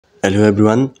Hello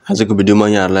everyone, आजको भिडियोमा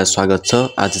यहाँहरुलाई स्वागत छ।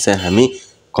 आज चाहिँ हामी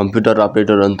कम्प्युटर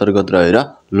अपरेटर अन्तर्गत रहेर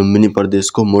लुम्बिनी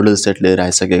प्रदेशको मोडल सेट लिएर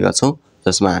आइसकेका छौं,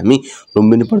 जसमा हामी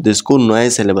लुम्बिनी प्रदेशको नयाँ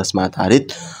सिलेबसमा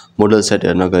आधारित मोडल सेट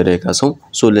हेर्न गइरहेका छौं।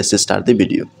 So let's start the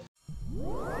video.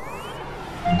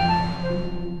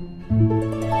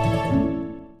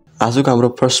 आजको हाम्रो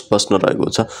फर्स्ट प्रश्न रहेको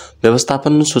छ,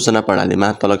 व्यवस्थापन सूचना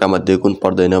प्रणालीमा तलका मध्ये कुन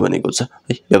पर्दैन भनेको छ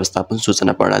है। व्यवस्थापन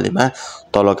सूचना प्रणालीमा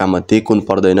तलका मध्ये कुन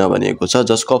पर्दैन भनेको छ,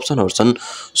 जसको अप्सनहरु छन्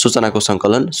सूचनाको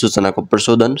संकलन, सूचनाको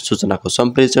प्रशोधन, सूचनाको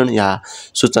सम्प्रेषण या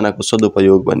सूचनाको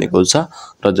सदुपयोग भनेको छ,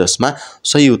 र जसमा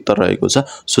सही उत्तर रहेको छ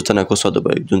सूचनाको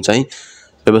सदुपयोग, जुन चाहिँ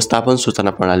व्यवस्थापन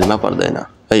सूचना प्रणालीमा पर्दैन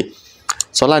है।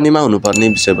 चलानीमा हुनुपर्ने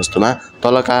विषयवस्तुमा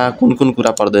तलका कुन कुन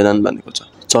कुरा पर्दैनन् भनेको छ।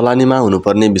 चलानीमा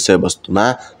हुनुपर्ने विषयवस्तुमा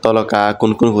तलका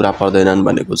कुन कुन कुरा पर्दैनन्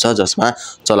भनेको छ, जसमा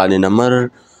चलानी नम्बर,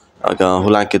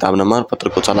 हुलाक किताब नम्बर,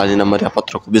 पत्रको चलानी नम्बर या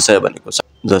पत्रको विषय भनेको छ,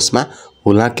 जसमा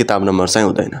हुलाक किताब नम्बर चाहिँ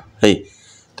हुँदैन है।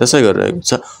 त्यसै गरिरहेको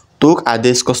छ, तोक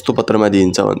आदेश कस्तो पत्रमा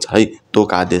दिइन्छ भन्छ है।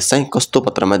 तोक आदेश चाहिँ कस्तो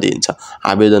पत्रमा दिइन्छ?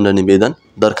 आवेदन र निवेदन,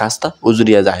 दरखास्त,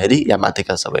 उजुरिया जाहेरी या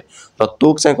माथिका सबै। र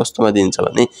तोक चाहिँ कस्तोमा दिइन्छ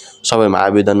भने सबैमा,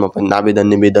 आवेदनमा पनि, आवेदन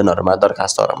निवेदनहरुमा,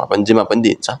 दरखास्तहरुमा पनि, जेमा पनि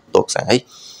दिइन्छ तोक चाहिँ है।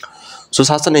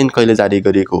 सुशासन ऐन कहिले जारी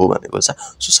गरिएको हो भनेको छ।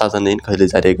 सुशासन ऐन कहिले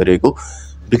जारी गरिएको?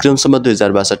 विक्रम सम्वत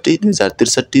 2062,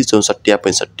 2063, 64 या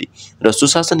 65। र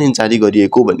सुशासन ऐन जारी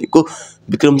गरिएको भनेको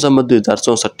विक्रम सम्वत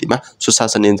 2064 मा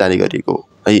सुशासन ऐन जारी गरिएको हो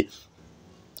है।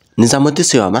 निजामती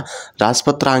सेवामा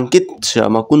राजपत्राङ्कित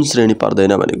सेवामा कुन श्रेणी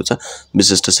पर्दैन भनेको छ?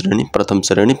 विशिष्ट श्रेणी, प्रथम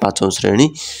श्रेणी, पाँचौं श्रेणी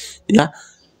या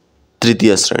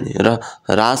तृतीय श्रेणी। र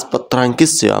राजपत्राङ्कित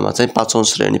सेवामा चाहिँ पाँचौं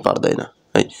श्रेणी पर्दैन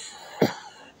है।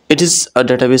 It is a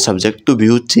database subject to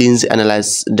view, change,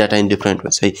 analyze data in different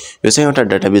ways है। यो चाहिँ एउटा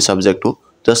database subject हो,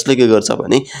 जसले के गर्छ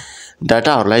भने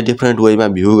डाटाहरुलाई डिफरेन्ट वेमा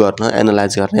भ्यू गर्न,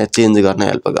 एनालाइज गर्न या चेन्ज गर्न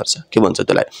हेल्प गर्छ। के भन्छ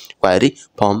त्यसलाई? क्वेरी,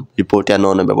 फर्म, रिपोर्ट या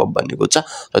नन अबभ भनेको छ,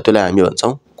 र त्यसलाई हामी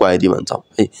भन्छौं क्वेरी भन्छौं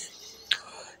है।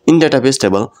 In database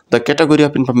table the category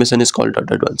of information is called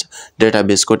dot भन्छ।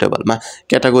 डेटाबेसको टेबलमा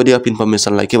क्याटेगोरी अफ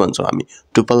इन्फर्मेसनलाई के भन्छौं हामी?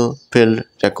 Tuple, field,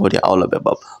 record yeah all of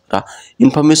अबभ। र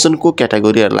इन्फर्मेसनको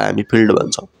क्याटेगोरीहरुलाई हामी फिल्ड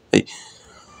भन्छौं है।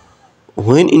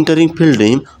 When entering field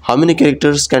name, how many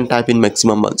characters can type in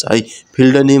maximum भन्छ है।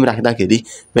 फिल्ड नेम राख्दाखेरि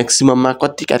म्याक्सिमममा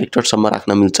कति क्यारेक्टरसम्म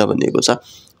राख्न मिल्छ भनेको छ?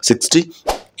 60,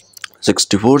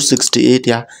 64, 68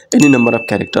 या एनी नम्बर अफ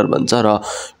क्यारेक्टर भन्छ। र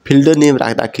फिल्ड नेम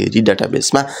राख्दाखेरि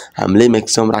डेटाबेसमा हामीले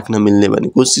म्याक्सिमम राख्न मिल्ने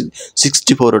भनेको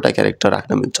 64 वटा क्यारेक्टर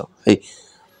राख्न मिल्छ है।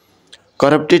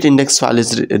 Corrupted index file is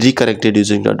रिकरेक्टेड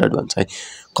using dot भन्छ है।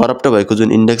 करप्ट भएको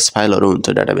जुन इंडेक्स फाइलहरु हुन्छ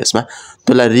डेटाबेसमा,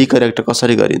 त्यसलाई रिकरेक्ट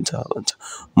कसरी गरिन्छ भन्छ?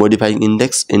 मोडिफाइङ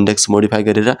इंडेक्स, इंडेक्स मोडिफाई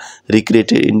गरेर,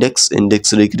 रिक्रिएटेड इंडेक्स,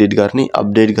 इंडेक्स रिक्रिएट गर्ने,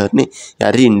 अपडेट गर्ने या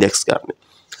रिइन्डेक्स गर्ने।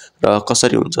 र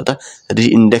कसरी हुन्छ त?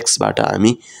 रिइन्डेक्सबाट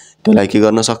हामी त्यसलाई के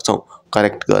गर्न सक्छौं?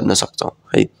 करेक्ट गर्न सक्छौं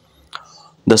है।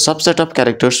 The subset of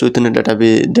characters within a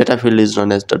data field is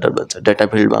known as data भन्छ। डेटा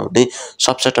फिल्डमा हुने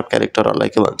सबसेट अफ क्यारेक्टरहरुलाई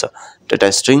के भन्छ? डेटा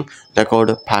स्ट्रिङ,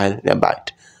 रेकर्ड, फाइल या बाइट।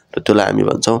 र त्यसलाई हामी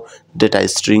भन्छौं डेटा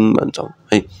स्ट्रिङ भन्छौं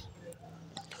है।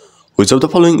 Which of the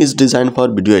following is designed for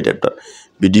video adapter?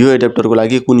 Video एडाप्टरको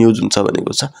लागि कुन युज हुन्छ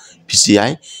भनेको छ?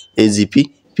 PCI, AGP,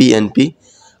 PNP,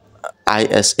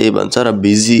 ISA भन्छ। र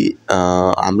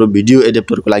हाम्रो भिडियो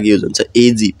एडाप्टरको लागि युज हुन्छ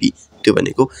AGP, त्यो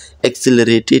भनेको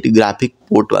एक्सेलरेटेड ग्राफिक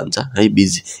पोर्ट भन्छ है।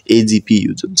 AGP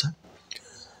युज हुन्छ।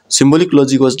 Symbolic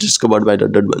logic was discovered by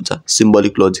dot भन्छ।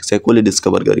 सिम्बोलिक लजिक चाहिँ कसले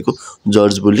डिस्कभर गरेको?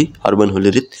 जर्ज बुली, हर्बन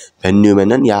होलेरिथ, भ्यान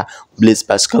न्युमेन या ब्लेज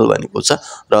पास्कल भनेको छ।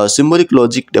 र सिम्बोलिक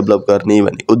लजिक डेभलप गर्ने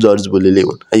भनेको जर्ज बुलीले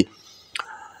हुन् है।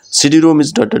 CD-ROM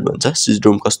इज डट भन्छ।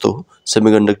 CD-ROM कस्तो हो?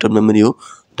 सेमिकन्डक्टर मेमोरी हो,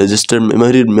 रजिस्टर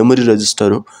मेमोरी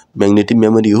रजिस्टर हो, म्याग्नेटिक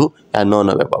मेमोरी हो या नन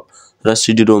अफ अबभ। र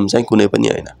CD-ROM चाहिँ कुनै पनि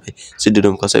हैन है।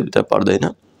 CD-ROM कसैभित्र पर्दैन।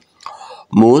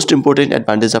 Most important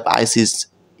advantage of IC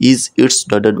is it's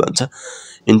dot भन्छ।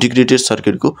 इन्टिग्रेटेड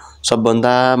सर्किटको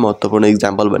सबभन्दा महत्त्वपूर्ण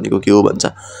एक्जाम्पल भनेको के हो भन्छ?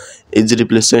 Is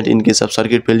replacement in case of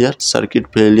circuit failure. Circuit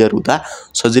failure हुँदा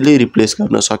सजिलै रिप्लेस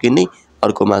गर्न सकिने।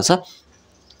 अर्कोमा छ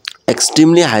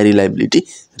एक्सट्रिमली हाई रिलायबिलिटी,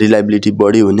 रिलायबिलिटी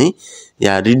बढी हुने,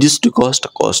 या रिड्युस टु कस्ट,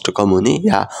 कस्ट कम हुने,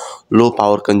 या लो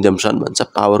पावर कन्जम्पसन भन्छ,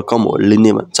 पावर कम होल्ड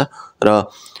लिने भन्छ। र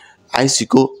IC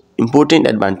को इम्पोर्टेन्ट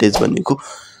एडभान्टेज भनेको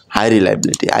हाई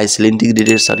रिलायबिलिटी। IC ले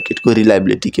इन्टिग्रेटेड सर्किटको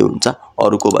रिलायबिलिटी के हुन्छ?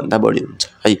 अरुको भन्दा बढी हुन्छ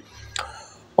है।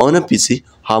 On a PC,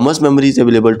 how much memory is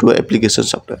available to application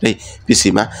software है।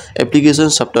 PC मा एप्लिकेसन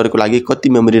सफ्टवेयरको लागि कति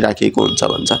मेमोरी राखिएको हुन्छ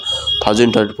भन्छ?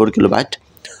 1034 किलोबाइट,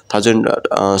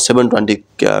 720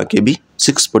 KB,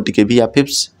 640 KB या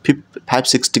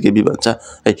 560 KB भन्छ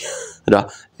है। र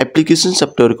एप्लिकेसन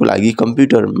सफ्टवेयरको लागि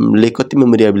कम्प्युटरले कति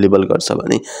मेमोरी अवेलेबल गर्छ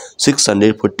भने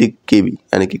 640 KB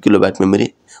यानी कि किलोबाइट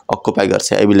मेमोरी अक्युपाई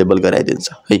गर्छ, अवेलेबल गराइदिन्छ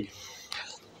है।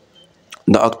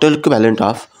 The octal equivalent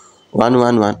of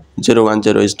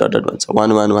 111010 is dot भन्छ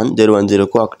 111010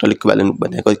 को octal equivalent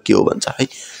भनेको के हो भन्छ है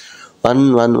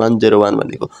 11101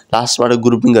 भनेको लास्टबाट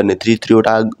ग्रुपिङ गर्ने 3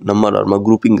 वटा नम्बरहरुमा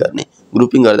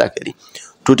ग्रुपिङ गर्दाखेरि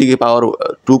 2 to the power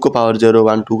 2 को पावर 0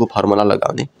 1 2 को फर्मुला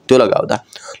लगाउने त्यो लगाउँदा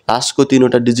लास्टको 3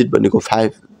 वटा डिजिट भनेको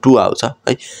 5 2 आउँछ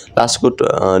है लास्टको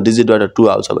डिजिटबाट 2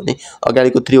 आउँछ भने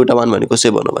अगाडिको 3 वटा 1 भनेको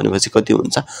 7 हो भनेपछि कति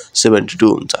हुन्छ 72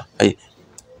 हुन्छ है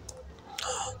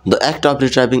The act of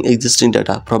retrieving existing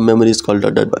data from memory is called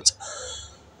dot भन्छ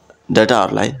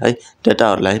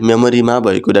डाटाहरुलाई मेमोरीमा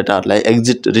भएको डाटाहरुलाई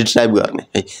एक्जिट रिट्राइभ गर्ने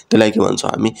है त्यसलाई के भन्छौं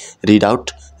हामी read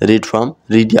out read from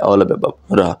read yeah all of अबभ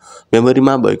र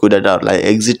मेमोरीमा भएको डाटाहरुलाई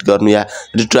एक्जिट गर्नु या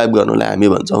रिट्राइभ गर्नुलाई हामी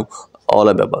भन्छौं अल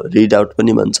अफ अबभ रिड आउट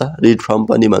पनि भन्छ रिड फ्रम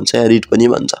पनि भन्छ या रिड पनि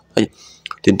भन्छ है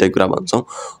तीनटै कुरा भन्छौं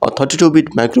 32 beet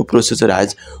micro processor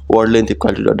has word length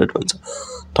equal to dot भन्छ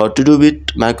 32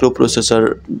 बिट माइक्रो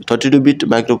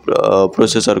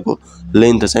प्रोसेसर को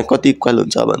लेन्थ चाहिँ कति इक्वल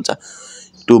हुन्छ भन्छ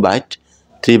 2 बाइट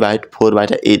 3 बाइट 4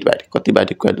 बाइट 8 बाइट कति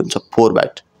बाइट इक्वल हुन्छ 4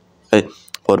 बाइट है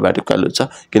 4 बाइट इक्वल हुन्छ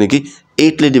किनकि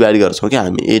 8 ले डिवाइड गर्छौं के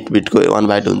हामी 8 बिट को 1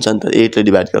 बाइट हुन्छ नि त 8 ले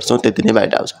डिवाइड गर्छौं त्यति नै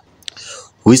बाइट आउँछ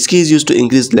Which key is used to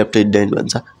increase left indent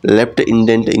भन्छ लेफ्ट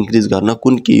इन्डेन्ट इन्क्रिज गर्न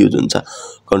कुन की युज हुन्छ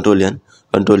control an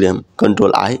control am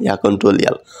control I yeah control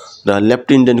L र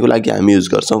लेफ्ट इन्डेन्ट को लागि हामी युज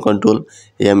गर्छौं कन्ट्रोल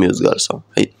एम युज गर्छौं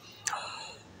है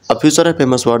A feature of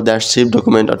MS Word that save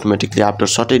document automatically after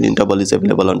certain interval is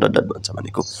available on dot भन्छ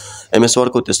भनेको MS Word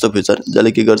को त्यस्तो फिचर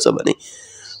जसले के गर्छ भने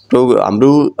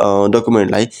हाम्रो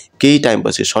डकुमेन्टलाई केही टाइम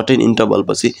पछि सर्टेन इन्टरभल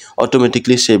पछि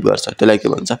अटोमेटिकली सेभ गर्छ त्यसलाई के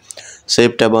भन्छ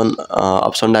save tab on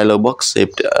option dialogue box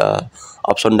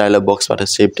option dialogue बक्सबाट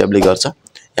save ट्याबले गर्छ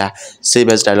या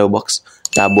save as dialogue box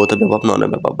yeah both of अबभ non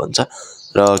of अबभ भन्छ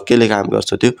र केले काम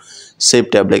गर्छ त्यो सेभ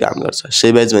ट्याबले काम गर्छ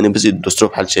सेभ एज भनेपछि दोस्रो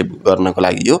फाइल सेभ गर्नको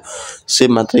लागि यो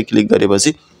सेभ मात्रै क्लिक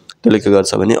गरेपछि त्यसले के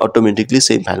गर्छ भने अटोमेटिकली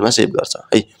सेम फाइलमा सेभ गर्छ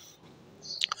है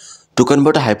To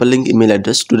convert a hyperlink email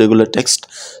address to regular text,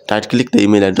 right click the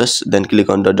email address, then click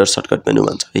on the shortcut menu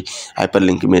भन्छ है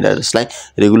hyperlink email address लाई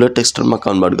regular text मा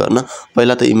कन्भर्ट गर्न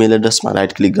पहिला त email address मा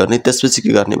राइट क्लिक गर्ने त्यसपछि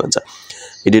के गर्ने भन्छ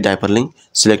edit hyperlink,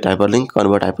 select hyperlink,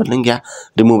 convert hyperlink या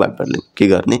remove hyperlink के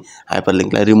गर्ने hyperlink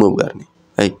लाई remove गर्ने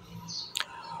है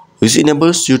which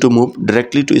enables you to move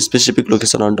directly to specific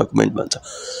location on document भन्छ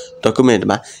डकुमेन्ट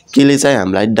मा केले चाहिँ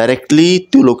हामीलाई डाइरेक्टली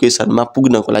त्यो लोकेसनमा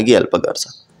पुग्नको लागि हेल्प गर्छ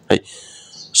है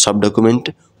सब डकुमेन्ट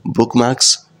बुकमार्क्स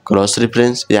क्रस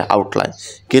रेफरेन्स या आउटलाइन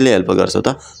केले हेल्प गर्छ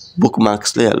त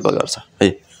बुकमार्क्सले हेल्प गर्छ है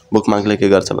बुकमार्कले के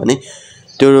गर्छ भने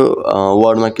त्यो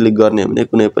वर्डमा क्लिक गर्ने भने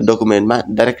कुनै डकुमेन्टमा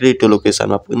डाइरेक्टली त्यो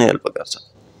लोकेसनमा पुग्न हेल्प गर्छ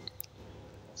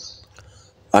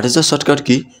what is the shortcut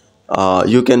key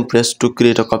you can press to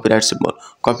create a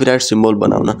copyright symbol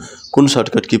बनाउन कुन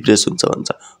सर्टकट की प्रेस हुन्छ भन्छ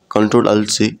control alt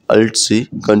C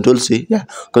control C या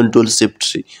कन्ट्रोल शिफ्ट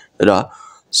सी र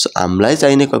हामीलाई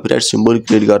चाहिने कपिराइट सिम्बल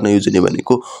क्रिएट गर्न युज हुने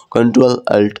भनेको कन्ट्रोल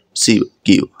अल्ट सी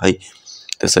की हो है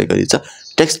त्यसैगरी छ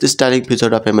text styling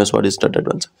feature of MS word is dot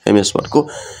भन्छ एमएस वर्ड को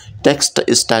टेक्स्ट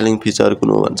स्टाइलिङ फिचर कुन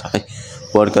हो भन्छ है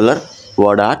word colour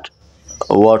word art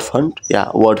word font या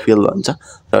वर्ड फिल भन्छ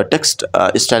र टेक्स्ट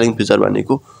स्टाइलिङ फिचर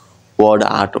भनेको वर्ड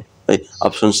आर्ट हो है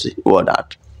option C word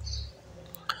art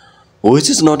which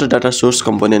is not a data source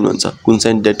component भन्छ कुन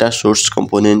चाहिँ डेटा सोर्स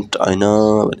कम्पोनेन्ट हैन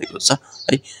भनेको छ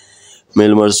है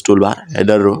mail merge toolbar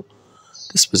header row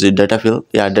त्यसपछि डेटा फिल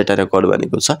या डेटा रेकर्ड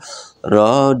भनेको छ र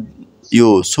यो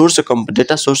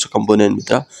डेटा सोर्स कम्पोनेन्ट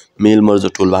भित्र मेल मर्ज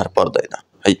टुलबार पर्दैन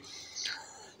है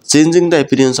changing the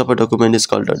appearance of a document is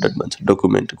called dot भन्छ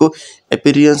डकुमेन्ट को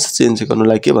एपियरेन्स चेन्ज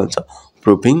गर्नलाई के भन्छ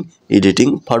proofing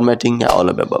editing formatting yeah all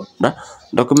of अबभ र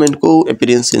डकुमेन्ट को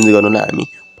एपियरेन्स चेन्ज गर्नलाई हामी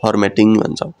फर्म्याटिङ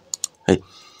भन्छौं है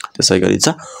त्यसैगरी छ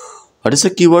what is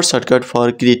the keyword shortcut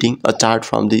for creating a chart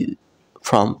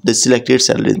from the selected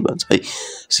sale range भन्छ है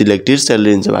सिलेक्टेड सेल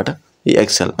रेन्जबाट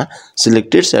एक्सेल मा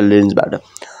सिलेक्टेड सेल रेन्जबाट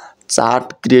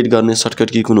चार्ट क्रिएट गर्ने सर्टकट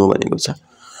की कुन हो भनेको छ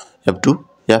F2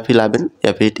 F11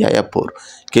 F8 या F4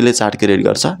 केले चार्ट क्रिएट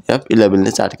गर्छ F11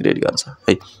 ले चार्ट क्रिएट गर्छ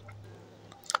है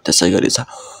त्यसैगरी छ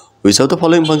which of the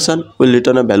following function will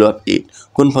return a value of 8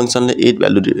 कुन फंक्शनले 8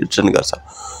 भ्यालु रिटर्न गर्छ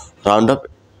राउन्ड अप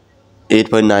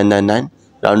 8.999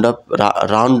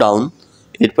 राउन्ड डाउन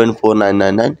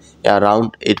 8.4999 या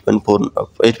राउन्ड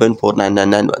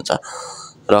 8.4999 भन्छ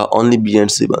र ओन्ली बी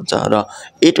एन्ड सी भन्छ र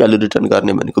 8 भ्यालु रिटर्न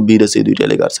गर्ने भनेको बी र सी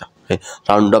दुईटैले गर्छ है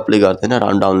राउन्ड अप ले गर्दैन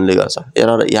राउन्ड डाउन ले गर्छ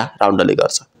एरर या राउन्ड ले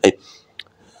गर्छ है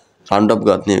राउन्ड अप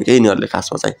गर्ने के यिनीहरुले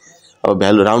खासमा चाहिँ अब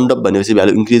भ्यालु राउन्ड अप भनेपछि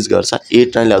भ्यालु इन्क्रिज गर्छ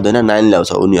 8 नै ल्याउँदैन 9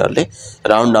 ल्याउँछ उनीहरुले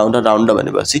राउन्ड डाउन र राउन्ड अप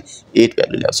भनेपछि 8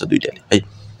 भ्यालु ल्याउँछ दुईटैले है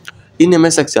In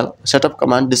MS Excel, setup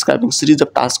command describing series of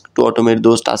tasks to automate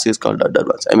those tasks is called dot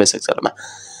भन्छ MS Excel मा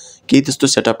के त्यस्तो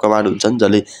सेटअप कमान्ड हुन्छन्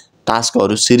जसले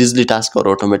टास्कहरु सिरिजली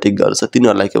टास्कहरु अटोमेटिक गर्छ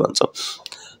तिनीहरुलाई के भन्छौं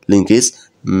लिंकेज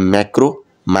म्याक्रो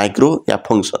माइक्रो या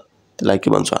फंक्सन त्यसलाई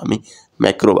के भन्छौं हामी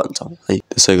म्याक्रो भन्छौं है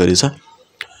त्यसैगरी छ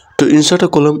to insert a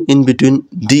kolam in between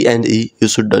D and E you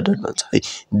should dot dot भन्छ है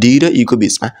डी र ई को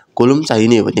बीचमा कोलम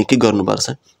चाहिने भने के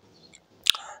गर्नुपर्छ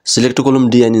select kolam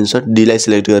D and insert D लाई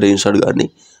सिलेक्ट गरेर इन्सर्ट गर्ने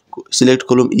select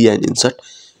kolam E and insert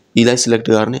ई लाई सिलेक्ट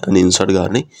गर्ने अनि इन्सर्ट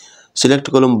गर्ने select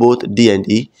kolam both D and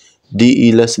E D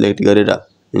E लाई सिलेक्ट गरेर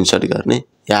इन्सर्ट गर्ने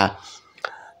या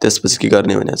त्यसपछि के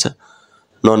गर्ने भने छ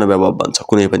नन अबभ भन्छ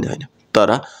कुनै पनि हैन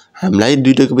तर हामीलाई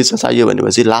दुईटैको बीचमा चाहियो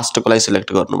भनेपछि लास्टकोलाई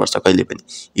सिलेक्ट गर्नुपर्छ कहिले पनि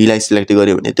ई लाई सिलेक्ट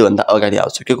गर्यो भने त्यो भन्दा अगाडि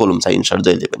आउँछ के कोलम चाहिँ इन्सर्ट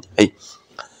जहिले पनि है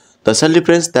the sale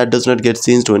difference that does not get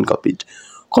changed when कपीड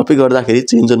copy गर्दाखेरि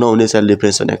चेन्ज नहुने सेल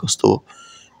डिफरेन्स भने कस्तो हो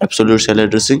absolute sale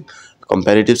addressing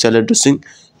कम्प्यारेटिभ sale addressing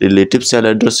relative sale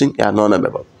addressing या नन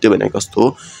अबभ त्यो भने कस्तो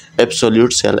हो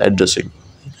absolute sale addressing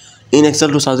in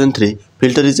Excel 2003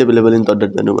 filter is available in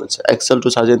dot menu भन्छ एक्सेल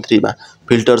 2003 मा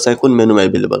फिल्टर चाहिँ कुन मेनुमा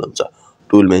अवेलेबल हुन्छ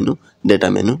tool menu data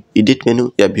menu edit menu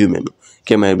या भ्यू मेनु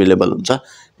केमा अवेलेबल हुन्छ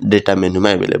डेटा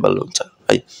मेनुमा अवेलेबल हुन्छ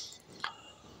है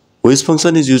which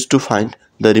function is used to find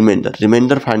the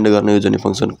reminder find गर्ने जुन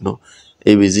फंक्शन कुन हो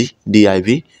एबीजी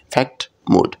डिआईभी फ्याक्ट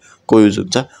मोड को युज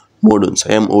हुन्छ मोड हुन्छ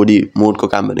एमओडी मोड को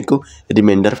काम भनेको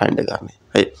रिमाइन्डर फाइन्ड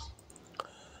गर्ने है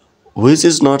which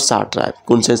is not chart type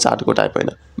कुन चाहिँ चार्ट को टाइप हैन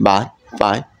बार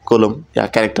पाई कोलम या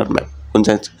क्यारेक्टर म्याप कुन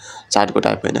चाहिँ चार्ट को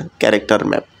टाइप हैन क्यारेक्टर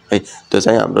म्याप है त्यो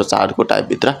चाहिँ हाम्रो चार्ट को टाइप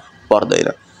भित्र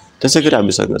पर्दैन त्यसैगरी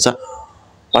हामीसँग छ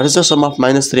what is the some of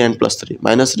 -3 and +3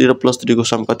 -3 र +3 को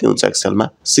सम कति हुन्छ एक्सेल मा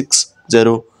 6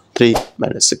 0 3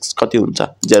 -6 कति हुन्छ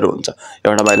 0 हुन्छ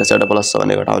एउटा माइनस एउटा प्लस छ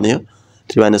भने घटाउने हो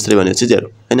 3 - 3 भनेपछि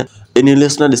 0 हैन in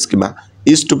relational schema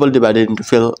is tuple divided into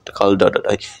field call dot dot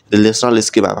है रिलेशनल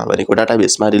स्कीमामा भनेको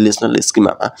डाटाबेसमा रिलेशनल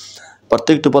स्कीमामा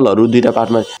प्रत्येक टुपलहरु दुईटा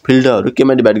पार्टमा फिल्डहरु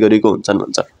केमा डिवाइड गरिएको हुन्छन्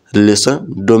भन्छ रिलेसन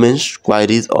डोमेन्स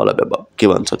क्वेरीज अल अबभ के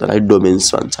भन्छ त्यसलाई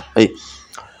डोमेन्स भन्छ है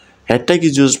head tag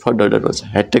is used for dot dot भन्छ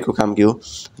हेड टैग को काम के हो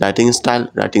writing style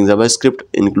writing JavaScript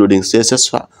including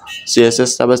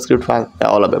CSS JavaScript file या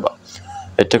अल अबभ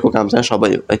हेड टैग को काम चाहिँ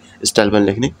सबै हो है स्टाइल पनि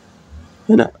लेख्ने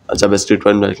हैन जावास्क्रिप्ट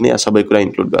पनि लेख्ने या सबै कुरा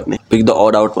इन्क्लुड गर्ने पिक द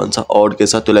अड आउट भन्छ अड के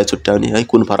छ त्यसलाई छुट्याउने है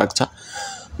कुन फरक छ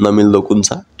नमिल्दो कुन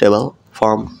छ टेबल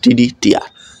फर्म टीडी टीआर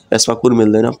यसमा कुन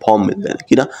मिल्दैन फर्म मिल्दैन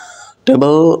किन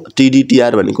टेबल टीडी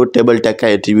टीआर भनेको टेबल ट्याग का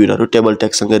एट्रिब्युटहरु टेबल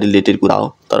ट्याग सँग रिलेटेड कुरा हो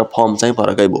तर फर्म चाहिँ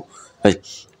फरकै भो है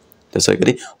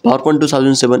त्यसैगरी PowerPoint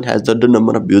 2007 has the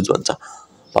number of भ्यूज भन्छ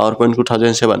पावरपोइन्ट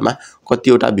 2007 मा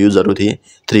कतिवटा भ्यूजहरु थिए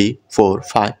 3 4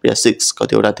 5 या 6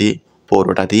 कतिवटा थिए 4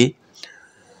 वटा थिए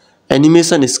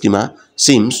animation schema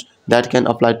seems that can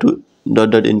apply to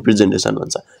dot dot in presentation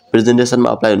भन्छ प्रेजेन्टेसनमा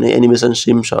अप्लाई हुने एनिमेसन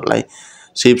सिम्सहरुलाई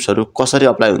शेप्सहरु कसरी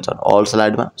अप्लाई हुन्छन् अल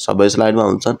स्लाइडमा सबै स्लाइडमा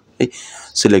हुन्छन् है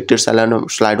सिलेक्टेड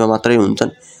स्लाइडमा मात्रै हुन्छन्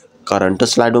करेन्ट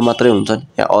स्लाइडमा मात्रै हुन्छन्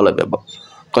या अल अबभ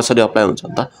कसरी अप्लाई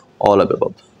हुन्छन् त अल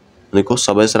अबभ भनेको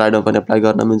सबै स्लाइडमा पनि अप्लाई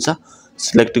गर्न मिल्छ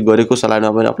सिलेक्ट गरेको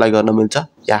स्लाइडमा पनि अप्लाई गर्न मिल्छ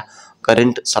या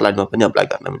करेन्ट स्लाइडमा पनि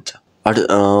अप्लाई गर्न मिल्छ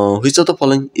which of the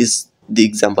following is the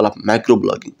example of micro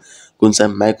blogging कुन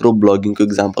चाहिँ माइक्रो ब्लगिङ को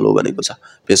एक्जाम्पल हो भनेको छ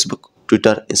फेसबुक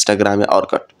ट्विटर इन्स्टाग्राम या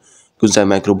अर्कट कुन चाहिँ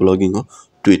माइक्रो ब्लगिङ हो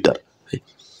ट्विटर है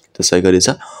त्यसैगरी छ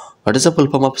what is the full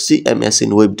form of CMS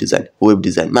in web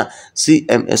design मा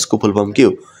सीएमएस को फुल फर्म के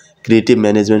हो creative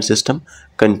management system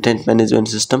content management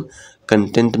system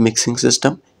content mixing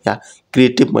system या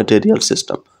क्रिएटिभ मटेरियल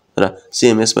सिस्टम र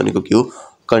सीएमएस भनेको के हो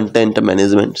कन्टेन्ट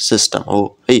म्यानेजमेन्ट सिस्टम हो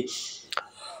है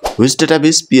which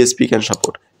database PHP can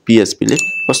support PHP ले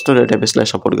कस्तो डेटाबेसलाई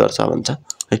सपोर्ट गर्छ भन्छ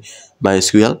है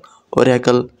माइएसक्यूएल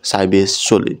ओरेकल साइबेस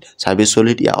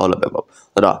सोलिड या अल अबभ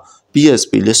र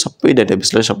पीएचपी ले सबै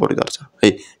डेटाबेसलाई सपोर्ट गर्छ है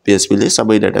पीएचपी ले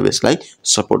सबै डेटाबेसलाई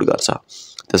सपोर्ट गर्छ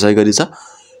त्यसैगरी छ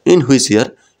in which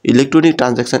year electronic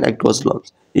transaction act was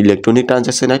lunch electronic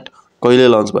transaction act कहिले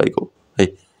लन्च भएको है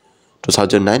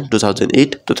 2009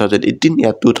 2008 2018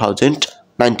 या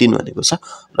 2019 भनेको छ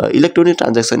र इलेक्ट्रोनिक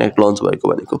ट्रान्ज्याक्सन एक्ट लन्च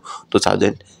भएको भनेको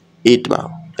 2008 मा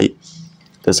है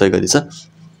त्यसैगरी छ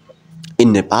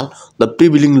इन नेपाल द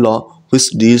प्रिभिलिङ ल which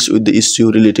deals with the issue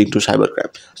relating to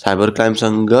cyber crime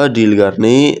सँग डिल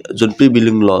गर्ने जुन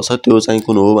प्रिभिलिङ ल छ त्यो चाहिँ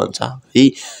कुन हो भन्छ है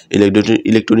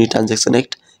electronic transaction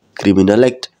act criminal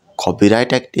act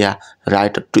copyright act yeah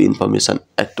right to information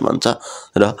act भन्छ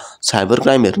र साइबर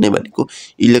क्राइम हेर्ने भनेको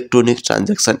इलेक्ट्रोनिक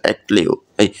ट्रान्ज्याक्सन एक्टले हो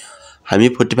है हामी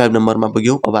 45 नम्बरमा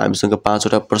पुग्यौं अब हामीसँग 5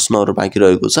 वटा प्रश्नहरु बाँकी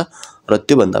रहेको छ र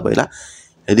त्यो भन्दा पहिला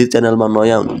यदि च्यानलमा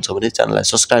नयाँ हुनुहुन्छ भने च्यानललाई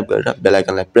सब्स्क्राइब गरेर बेल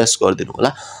आइकनलाई प्रेस गरिदिनु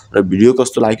होला र भिडियो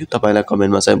कस्तो लाग्यो तपाईलाई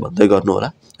कमेन्टमा चाहिँ भन्दै गर्नु होला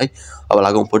है अब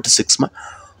लागौं 46 मा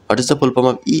what is the full form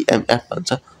of EMF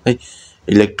भन्छ है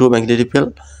electromagnetic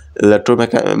field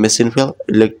इलेक्ट्रोमेसिन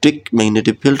field electric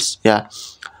magnetic fields या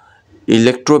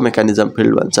इलेक्ट्रोमेकानिजम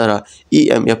फिल्ड भन्छ र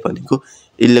EMF भनेको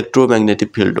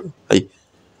इलेक्ट्रोम्याग्नेटिक फिल्ड हो है।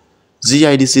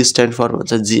 GIDC स्ट्यान्ड फर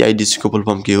भन्छ, GIDC को फुल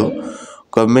फर्म के हो?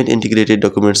 Government integrated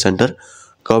document centre,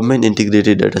 government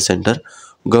integrated data centre,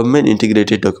 government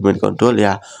integrated document control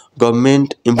या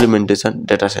गभर्नमेन्ट इम्प्लिमेन्टेसन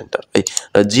डाटा सेन्टर है।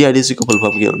 र GIDC को फुल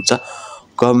फर्म के हुन्छ?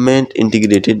 Government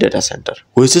integrated data centre.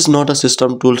 Which is not a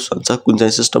system tools भन्छ, कुन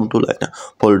चाहिँ सिस्टम टुल हैन,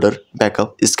 folder,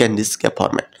 backup, scan disk या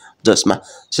format, जसमा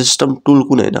सिस्टम टुल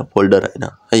कुन हैन, फोल्डर हैन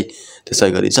है।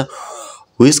 त्यसैगरी छ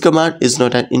which command is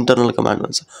not an internal command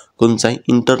भन्छ, कुन चाहिँ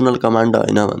इन्टरनल कमान्ड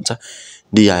हैन भन्छ,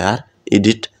 DIR,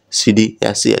 एडिट, CD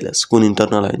या CLS, कुन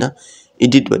इन्टरनल हैन,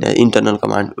 एडिट भने इन्टरनल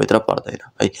कमान्ड भित्र पर्दैन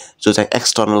है, जो चाहिँ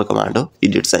एक्सटर्नल कमान्ड हो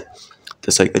एडिट चाहिँ।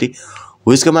 त्यसैगरी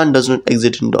which command does not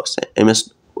exist in DOS, MS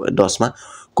DOS मा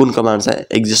कुन कमान्ड चाहिँ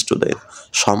एक्जिस्ट हुँदैन,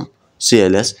 सम,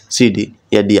 CLS, CD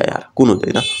या DIR, कुन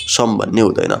हुँदैन, सम भन्ने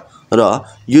हुँदैन। र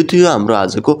यो थियो हाम्रो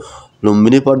आजको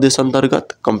लुम्बिनी प्रदेश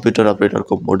अन्तर्गत कम्प्युटर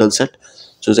अपरेटरको मोडल सेट,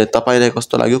 जो चाहिँ तपाईलाई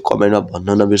कस्तो लाग्यो कमेन्टमा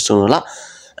भन्न नबिर्सनु होला।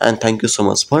 And thank you so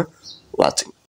much for watching.